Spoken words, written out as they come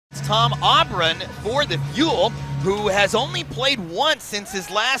Tom Aubron for the Fuel, who has only played once since his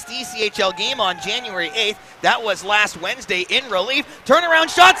last ECHL game on January 8th. That was last Wednesday in relief. Turnaround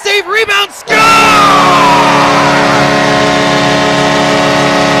shot, save, rebound, score!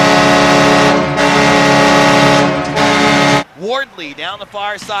 Wardley down the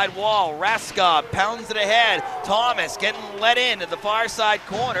far side wall. Raskov pounds it ahead. Thomas getting let in at the far side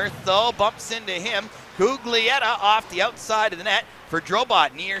corner. Though bumps into him. Guglietta off the outside of the net for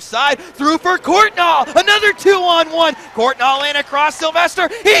Drobot. Near side. Through for Courtnall. Another 2-on-1. Courtnall in across Sylvester.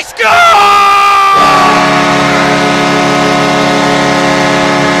 He scores!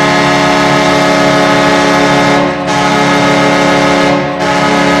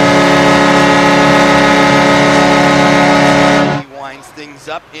 Things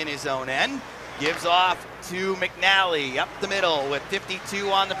up in his own end, gives off to McNally up the middle with 52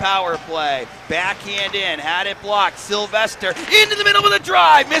 on the power play. Backhand in, had it blocked. Sylvester into the middle with a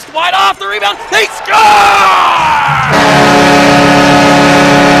drive, missed wide off the rebound. They score!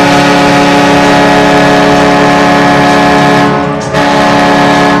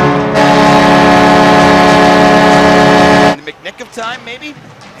 In the McNick of time, maybe.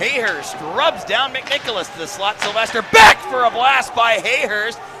 Hayhurst rubs down McNicholas to the slot. Sylvester back for a blast by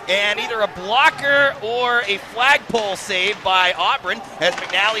Hayhurst, and either a blocker or a flagpole save by Aubron as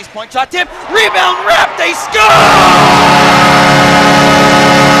McNally's point shot tip. Rebound wrap, they score!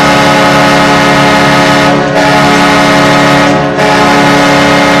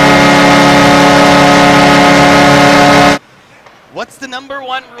 What's the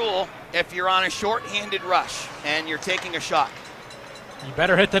 #1 rule if you're on a short-handed rush and you're taking a shot? You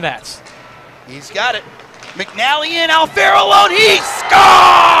better hit the nets. He's got it. McNally in, Alfaro alone, he scores!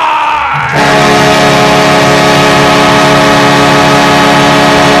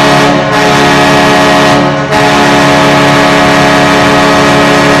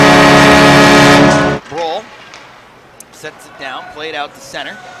 Roll, sets it down, played out to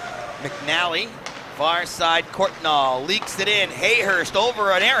center. McNally, far side, Courtnall, leaks it in. Hayhurst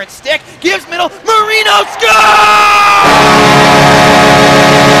over an errant stick, gives middle, Marino scores!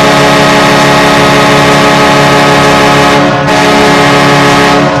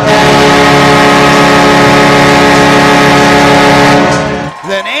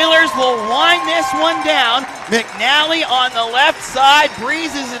 The Nailers will wind this one down. McNally on the left side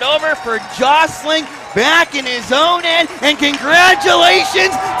breezes it over for Jostling back in his own end. And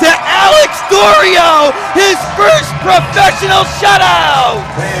congratulations to Alex Dorio, his first professional shutout.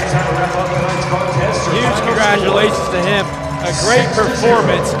 Huge congratulations to him. A great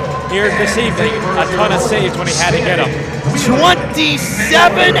performance here this evening. A ton of saves when he had to get them.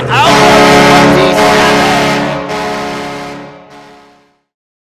 27 out of 27.